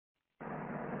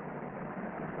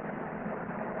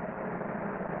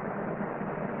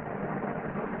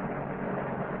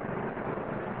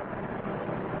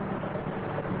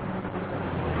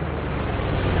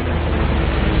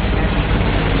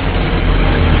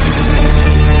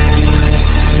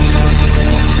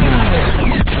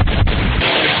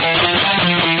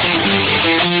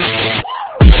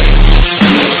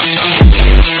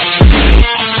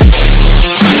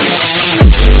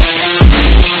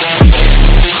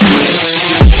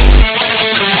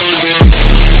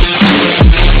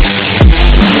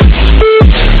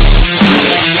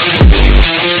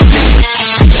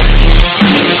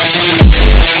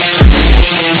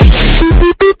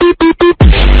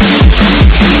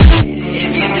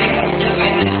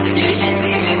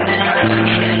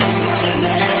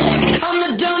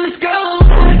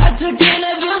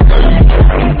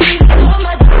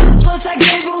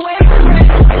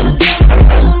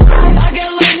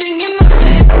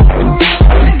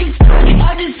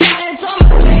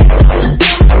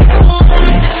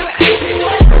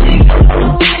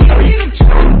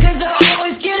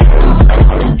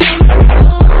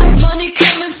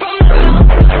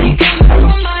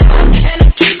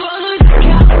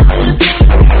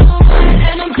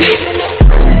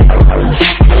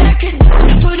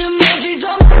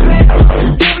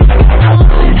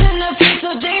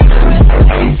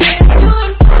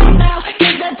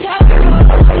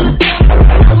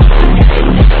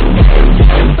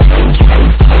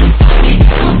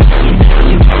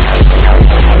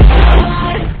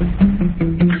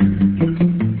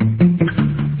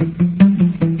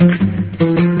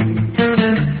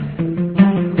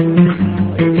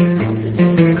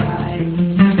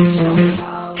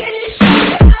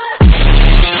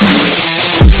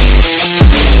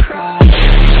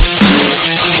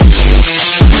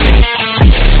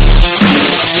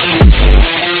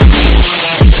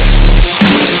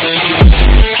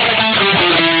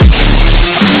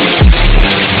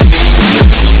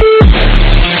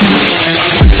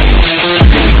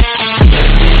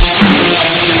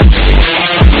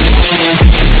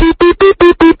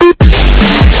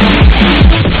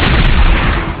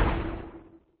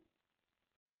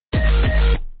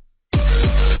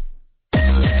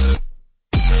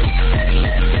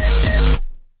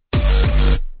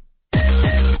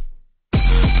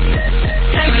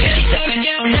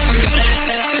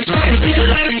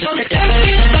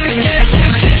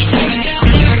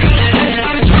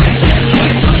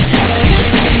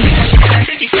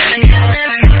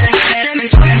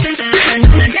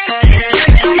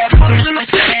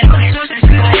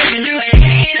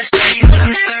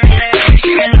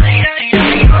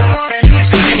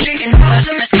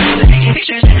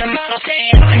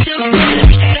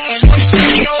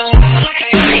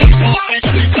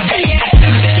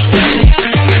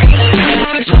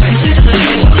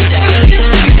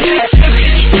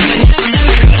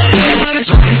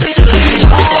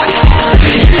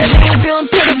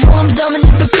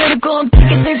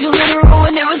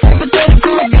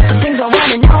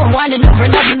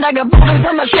I got boulders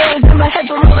on my shoulders and my head's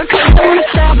a roller coaster.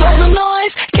 Stop all the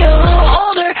noise, get a little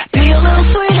older, be a little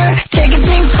sweeter, taking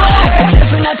things slower.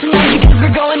 Definitely not tonight because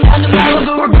we're going down to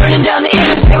Malibu. We're burning down the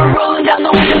interstate, we're rolling down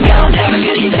the windows down. Having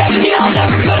good, he's having you all,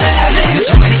 never gonna have it.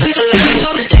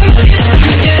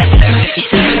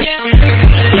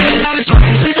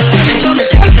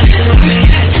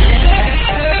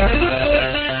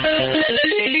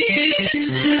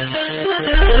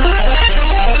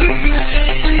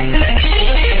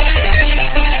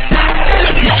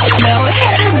 Now we're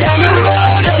heading down the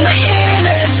road on the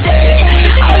interstate.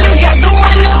 I look out the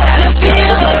window and I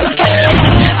feel okay.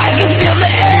 I can feel the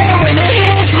air when it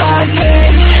hits my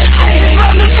face. I ain't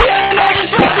from the feeling, I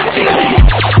just want to feel it.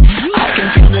 I can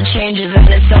feel the changes and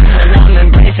it's something I'm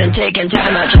embracing. Taking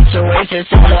time out just to waste it.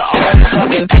 So the art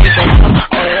fucking pacing. I'm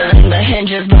oiling the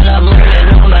hinges but I'm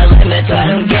learning all my limits. I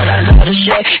don't get out of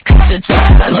shape cause it's all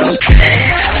I look.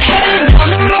 Heading down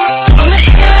the road on the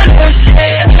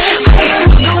interstate.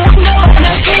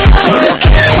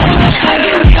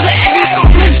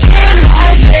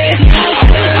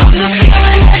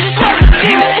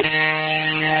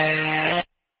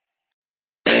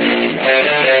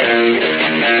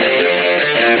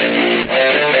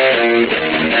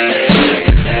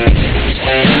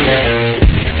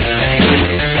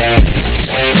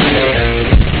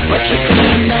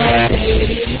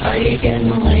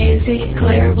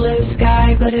 Clear blue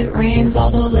sky, but it rains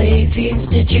all the late fees.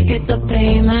 Did you get the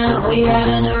payment? We had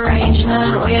an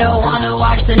arrangement. We don't wanna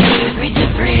watch the news, we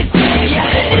just read things.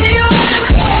 Yeah, do you wanna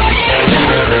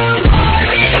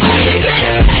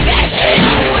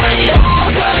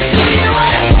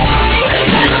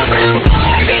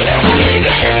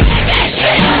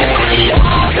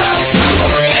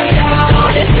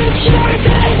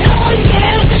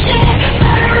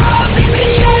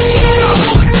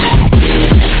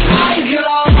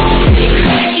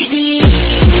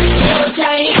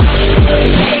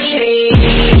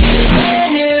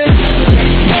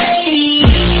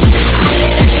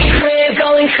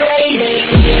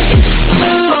party?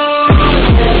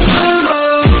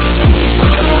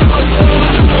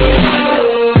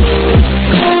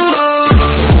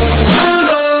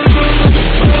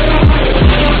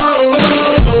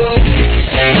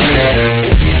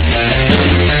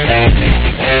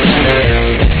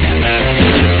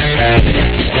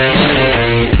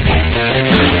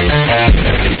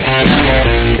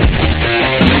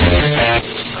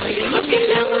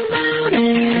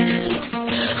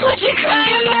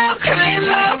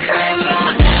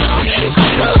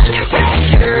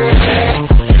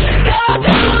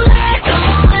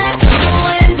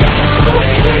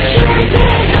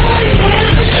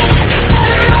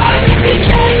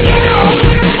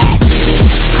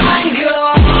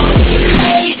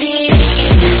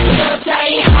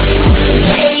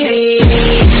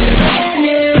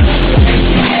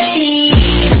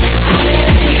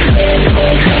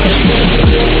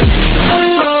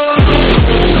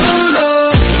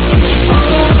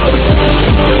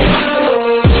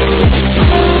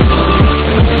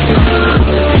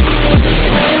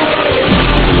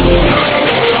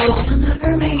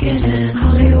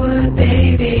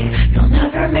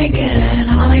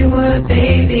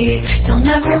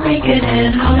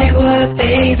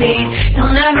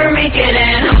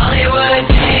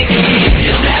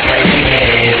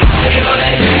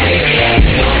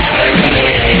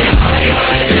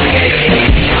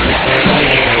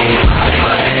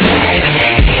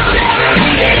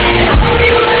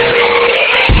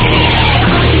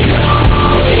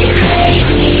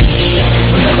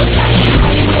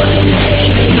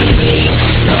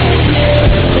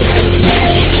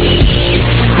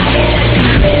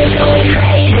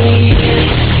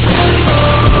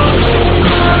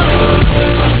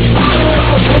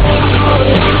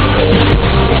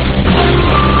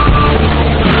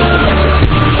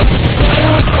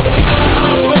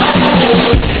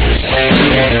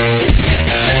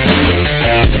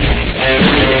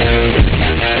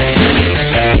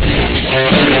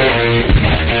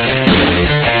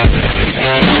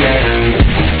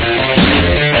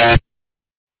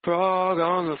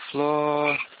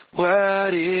 floor.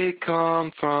 Where'd he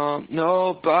come from?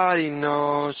 Nobody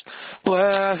knows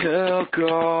where he'll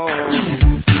go.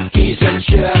 He's been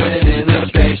chilling in the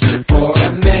basement for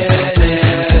a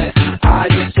minute. I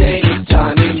just think it's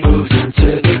time he moves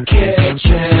into the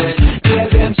kitchen.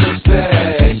 Give him some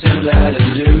space and let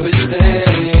him do his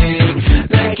thing.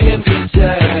 Make him feel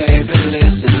safe and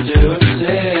listen to him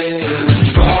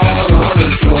sing. Fall on the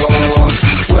floor.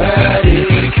 Where did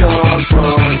he come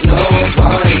from?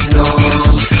 Nobody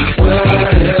knows where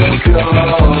he'll go.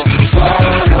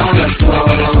 Fall on the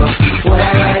floor.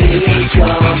 Where did he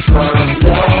come from?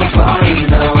 Nobody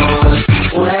knows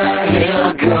where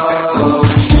he'll go.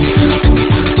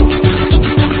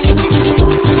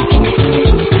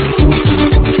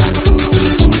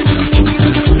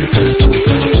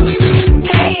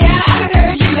 Hey, I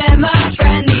heard you met my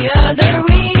friend the other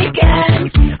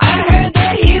weekend. I heard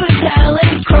that he was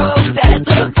selling croaks at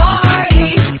the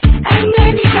party, and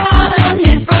then he got on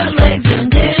his front legs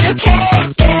and did a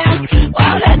cake dance.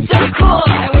 Wow, that's so cool.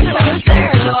 I wish I was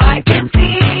there so I could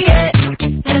see it.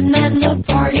 And then the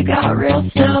party got real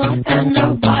still, and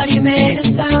nobody made a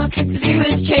sound, 'cause he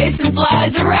was chasing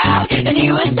flies around, and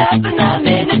he was stuffing them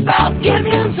in his mouth. Give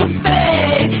him some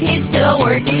space, he's still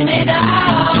working it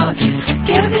out.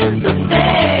 Give him some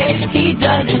space, he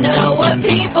doesn't know what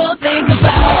people think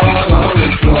about. Fall on the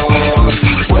floor.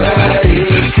 Where did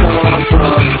he come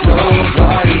from?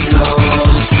 Nobody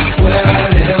knows where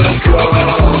he'll go.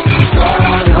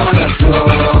 Fall on the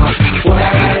floor.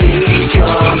 Where did he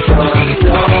come from?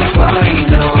 Nobody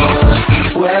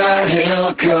knows where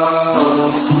he'll go.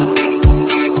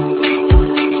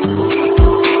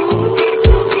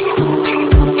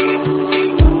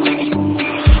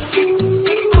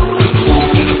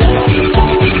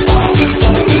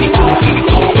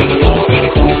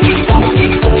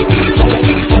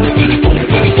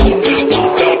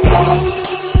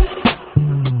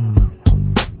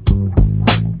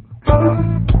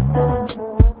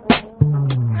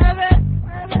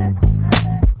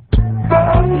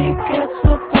 He gets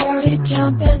the party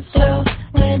jumping still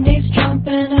when he's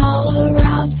jumping all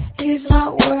around. He's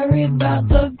not worried about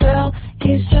the bill,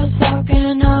 he's just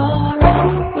walking all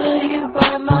around. Will you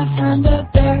buy my friend a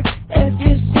beer if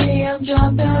you see him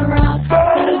jumping around?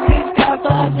 'Cause he's got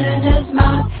flies in his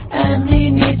mouth and he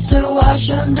needs to wash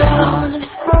them down.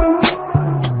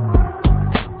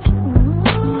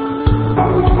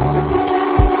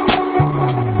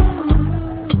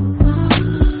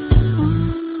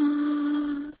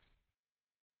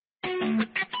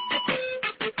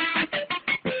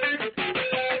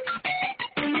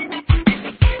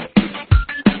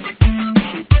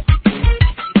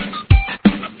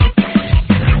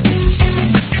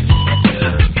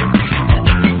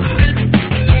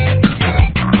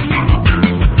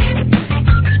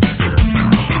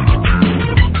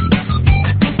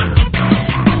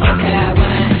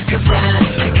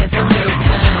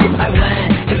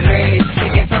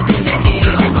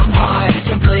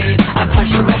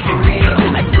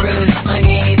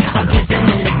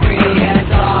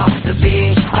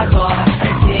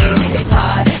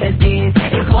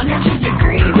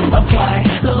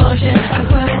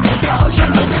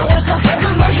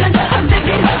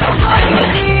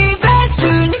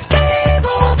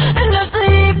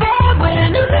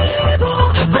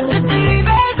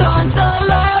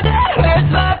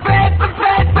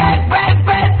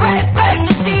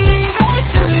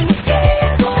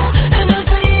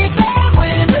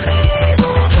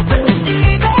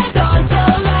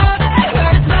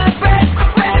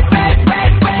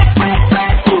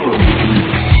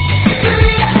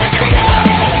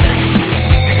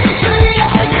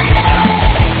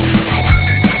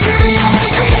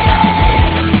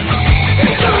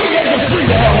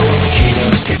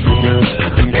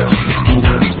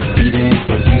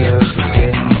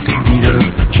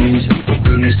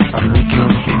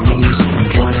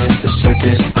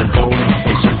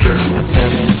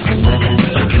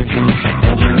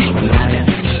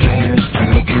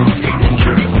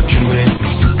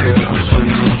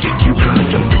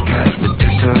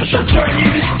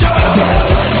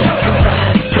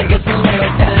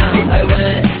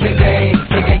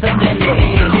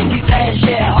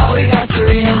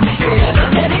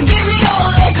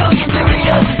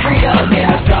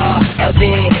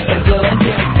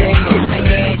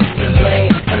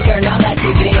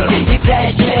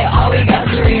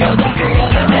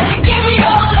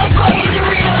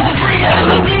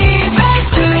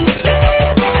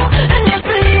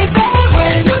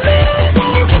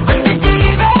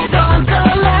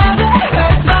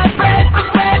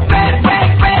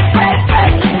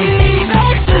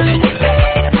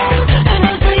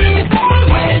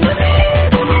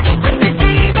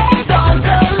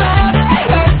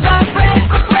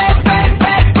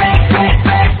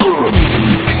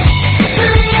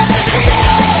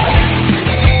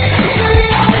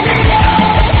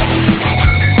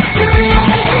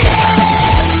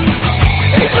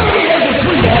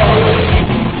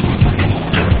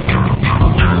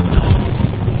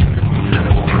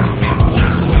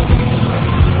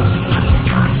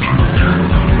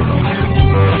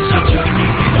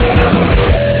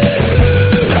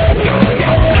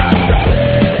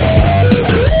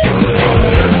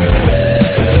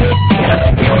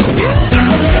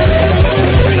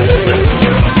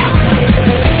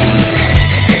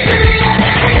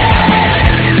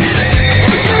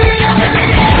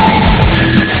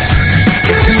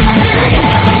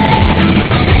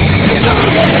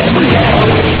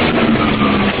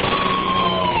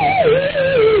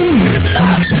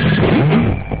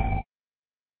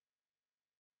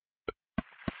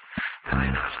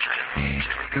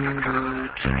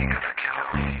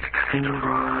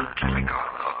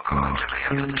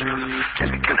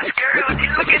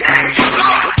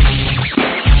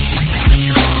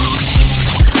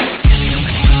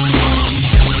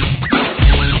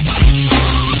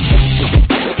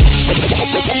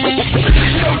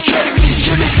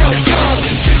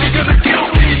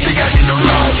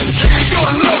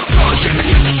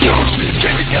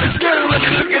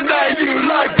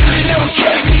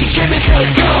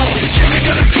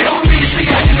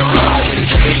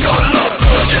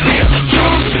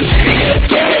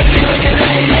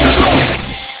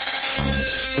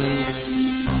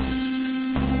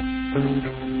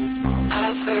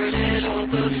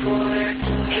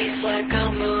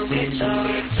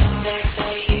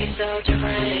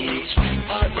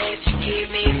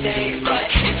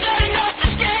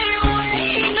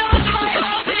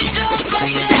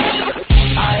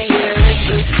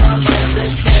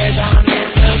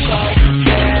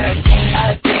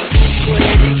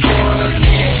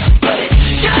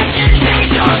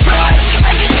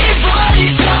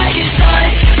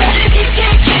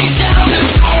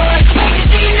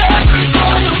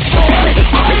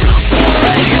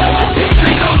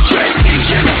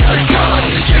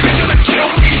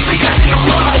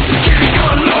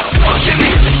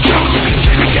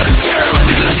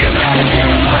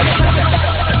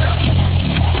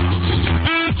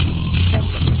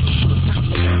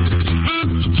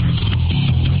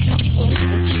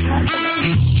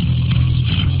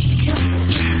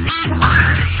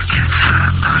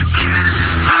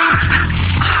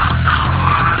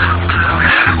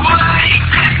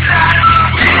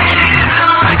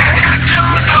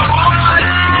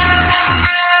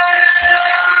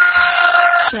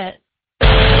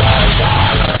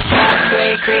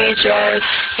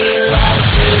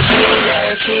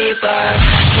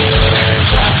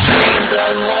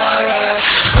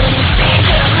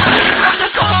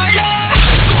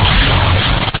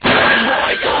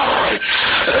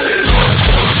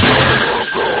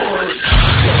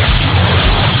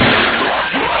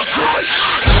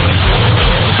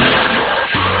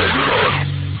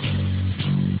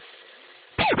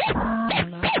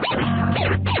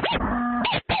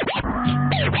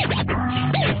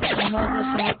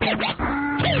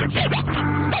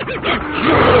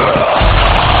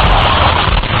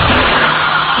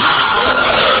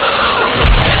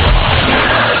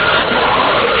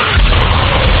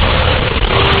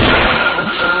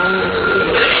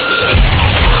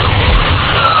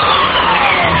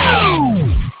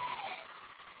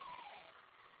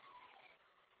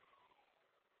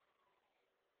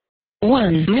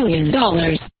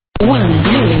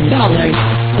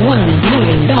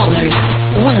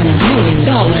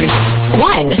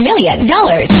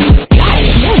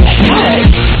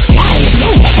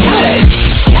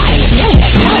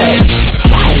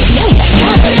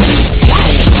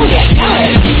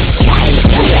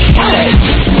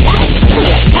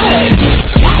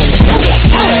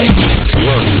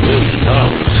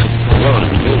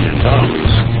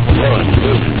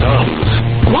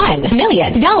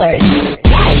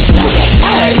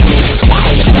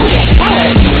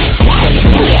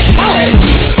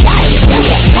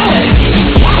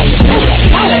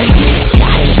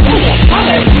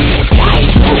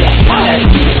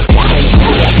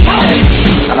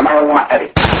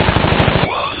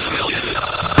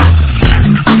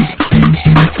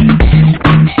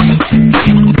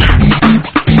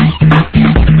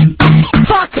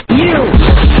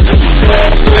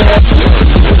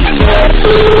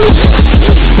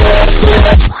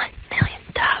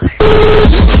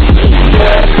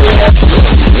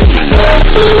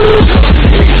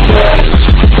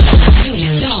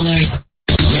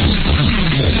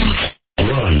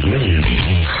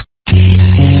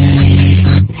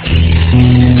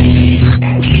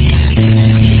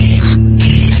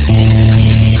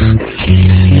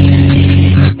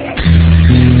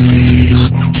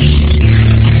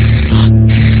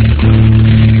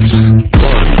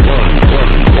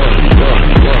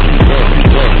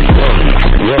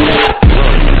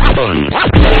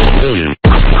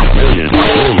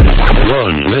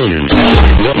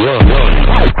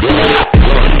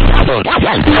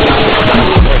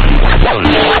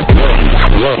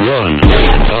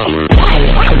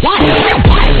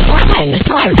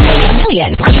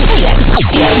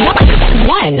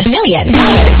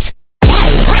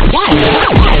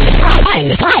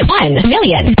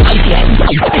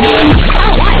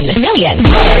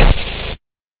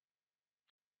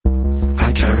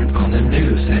 I turned on the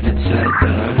news and it said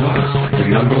that I was the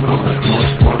number one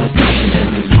most wanted person in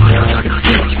the United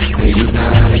States. The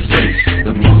United States,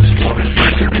 the most wanted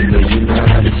person in the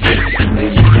United States. In the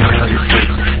United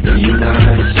States, the United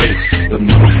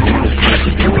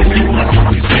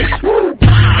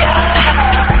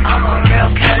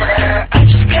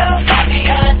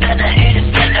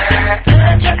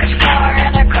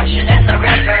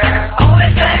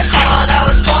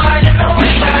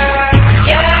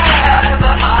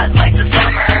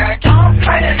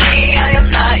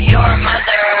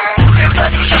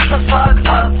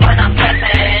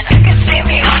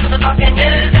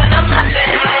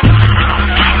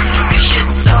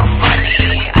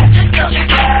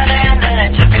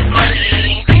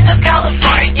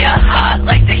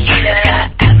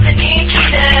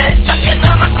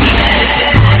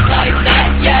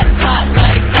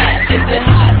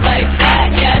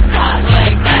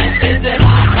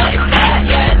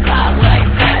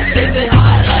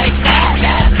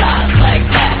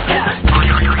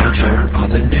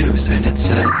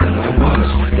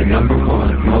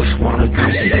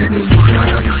wanted person in the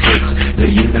United States. The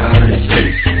United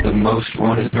States. The most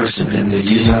wanted person in the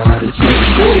United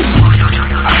States.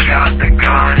 I got the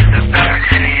gun in the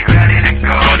backseat, ready to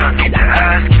go, don't need to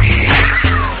ask me.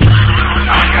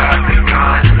 I got the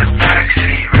gun in the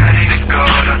backseat, ready to go,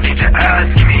 don't need to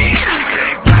ask me.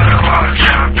 You better watch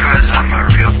out, cause I'm a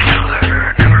real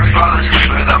killer. Never fall asleep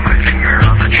without my finger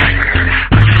on the trigger.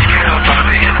 I just killed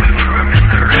Bobby and we threw him in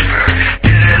the river.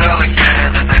 Did it all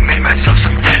again and I made myself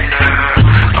some dinner.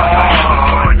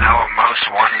 Oh, now I'm most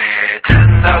wanted.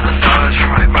 $10,000 for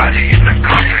my body in the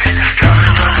coffin.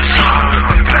 Driving on the song with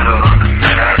my pedal on the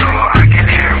metal. I can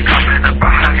hear them coming up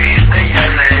behind me and they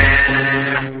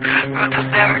yelling, but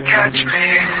they'll never catch me.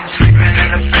 Sleeping in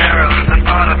a barrel at the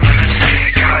bottom of the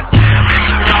sea. Goddamn,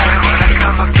 it's alright when I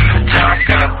come up to the top.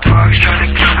 Got dogs trying to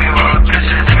kill me while I'm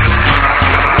pissing in the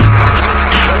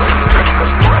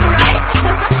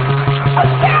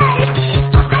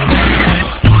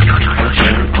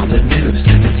on the news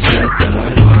and it said that I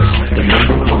was the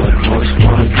 #1 most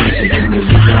wanted person in the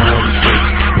United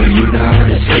States. The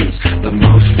United States. The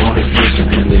most wanted person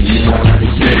in the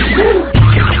United States.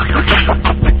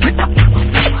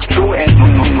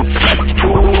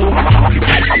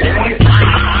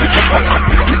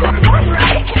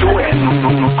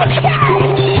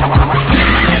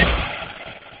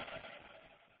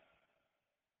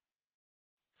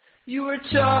 You were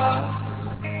tough,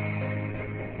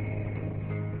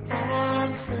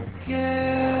 unforgiving,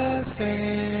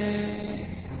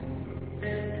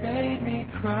 made me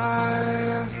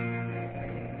cry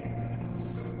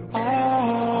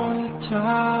all the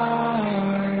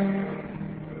time.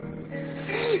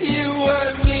 You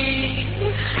were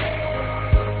mean,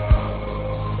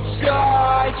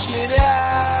 such an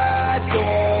asshole,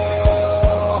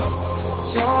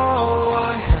 so I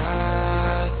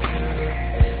had to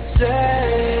say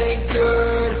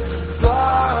goodbye.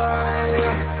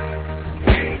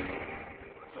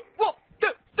 Whoa,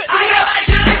 I got my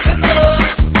dues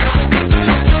removed.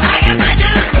 I got my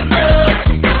dues removed.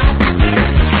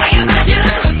 I got my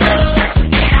dues removed.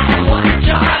 And I don't want to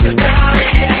talk about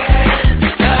it.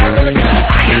 I got my dues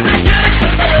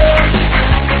removed.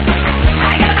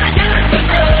 I got my dues removed. I got my dues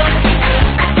removed.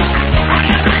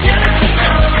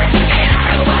 And I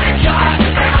don't want to talk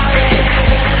about it.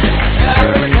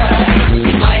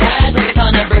 My head like a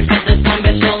ton of bricks, but this dumb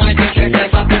bitch don't learn to trick. I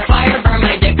fuck with fire, burn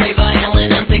my dick, play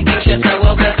violin, I'm thinking shifts. I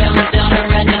woke up, balanced down and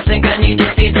red, I think I need to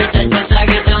see this. And once I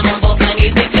get down on both my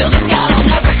knees, they feel the scout, I'll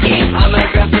never keep. I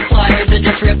might grab some pliers and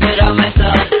just rip it out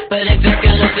myself. But if it's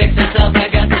gonna fix itself, I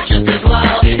got this just as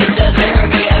well. It doesn't hurt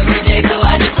me every day, so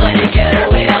I just let it get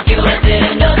away. I'll deal with it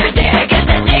another day, I guess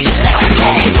that day just never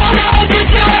came. I don't know what to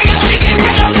do, I gotta get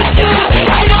rid of the two.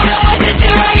 I don't know what to do,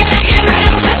 I gotta get rid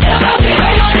of the two. I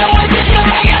don't know what to do,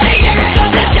 I gotta get rid of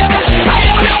the two. I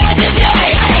don't know what to do, I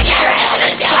gotta get rid of the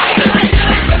two. I got my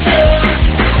dues removed.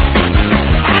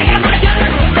 I got my dues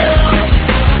removed.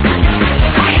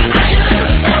 I got my dues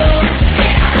removed.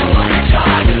 And I don't wanna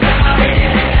talk about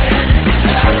it.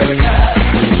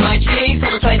 My cheeks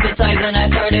all twice the size and I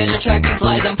started attracting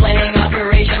flies. I'm playing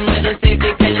operation with a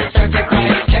safety pin and start to cry.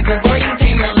 Checkerboarding,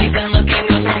 pain release and looking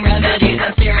up from gravities.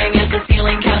 I'm staring at the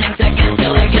ceiling, counting seconds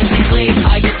till I get some sleep.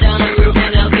 I get down and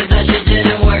roofing out cause that shit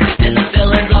didn't work. And the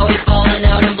filling's always falling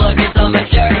out and blood gets on my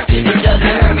shirt. It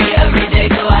doesn't hurt me every day,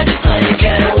 so I just let it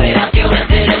get away. I'll deal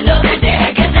with it another day,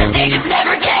 I guess that day just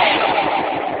never came.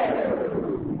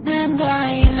 And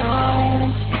I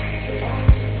know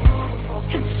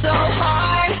it's so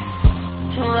hard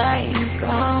to let you go.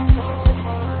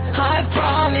 I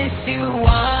promise you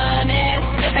honest.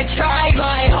 I tried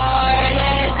my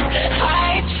hardest.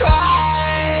 I tried.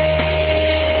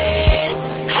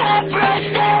 I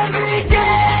brushed every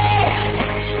day.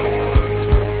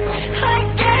 I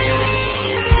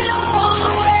gave it all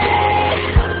away.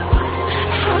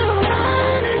 How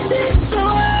does this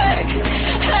work?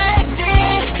 I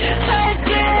did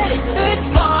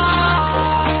goodbye.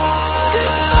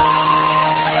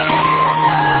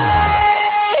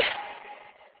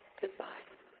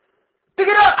 Pick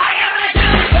it up. I got my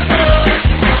dues removed.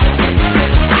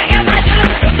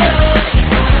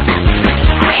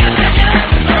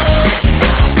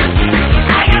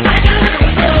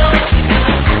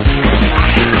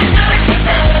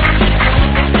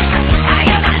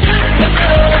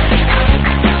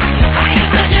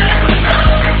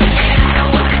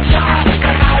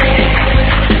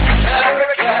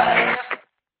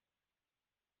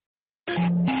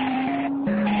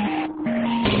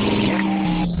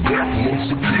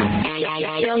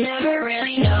 You'll never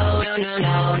really know,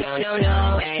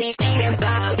 no, anything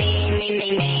about me.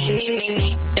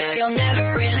 You'll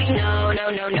never really know,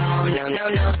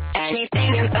 no,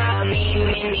 anything about me.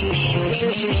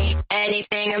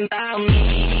 Anything about me.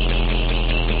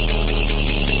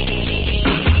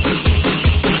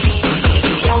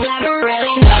 You'll never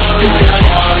really know,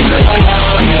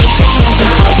 anything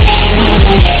about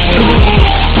me.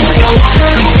 You'll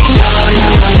never really know,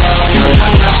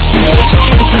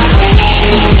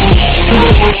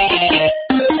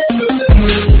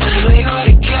 we were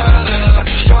together,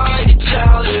 trying to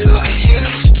tell you I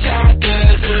used to tap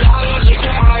this, and I was a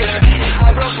crier.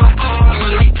 I broke my arm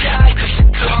when we died, cause the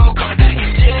coke on that you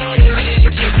didn't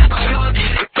mean to. I looked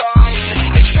at it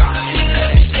crying, I tried to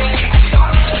understand, I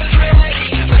thought I was ready,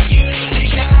 but you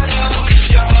didn't care, no, cause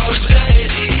you're always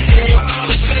lazy, and you're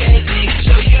always busy,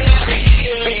 so you never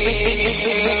hear me.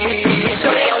 So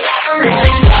you'll never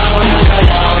really know,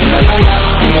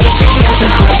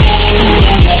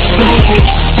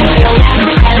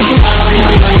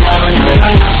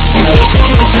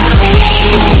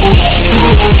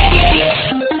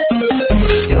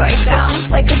 do I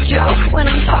sound like a joke when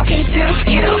I'm talking to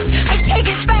you? I take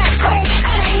it back, right?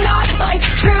 And I'm not like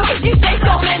true. You say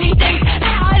so many things, and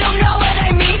I don't know what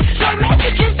I mean. Short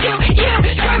messages to you,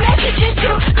 short messages to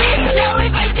me. So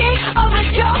if I think of a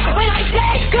joke when I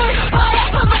say goodbye, I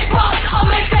put my paws on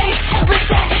my face and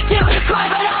pretend to cry,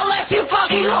 but I'll let you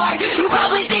fucking hard. You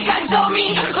probably think I'm so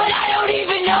mean, but I don't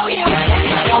even know you.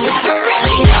 You'll never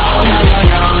really know,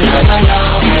 anything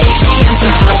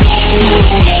about me.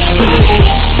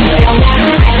 You'll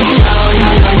never really know,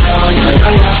 anything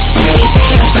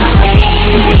about me.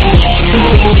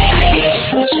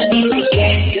 What you need to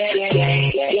get,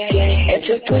 it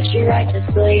to put you right to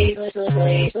sleep.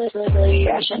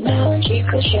 Rationality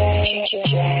cliche,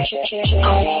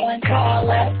 call and call,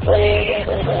 let's play.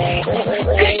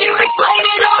 Could you explain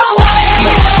it all away?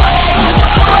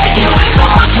 Could you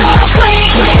explain it all clean?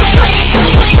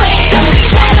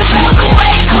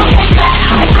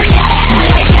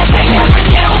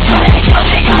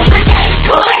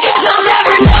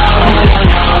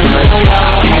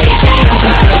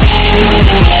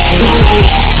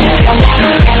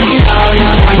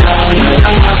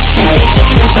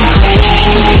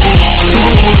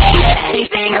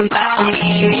 Anything about me.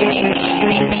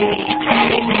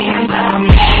 Anything about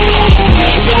me.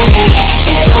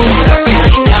 You'll never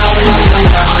really know.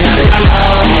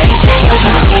 Anything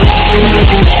about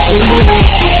me.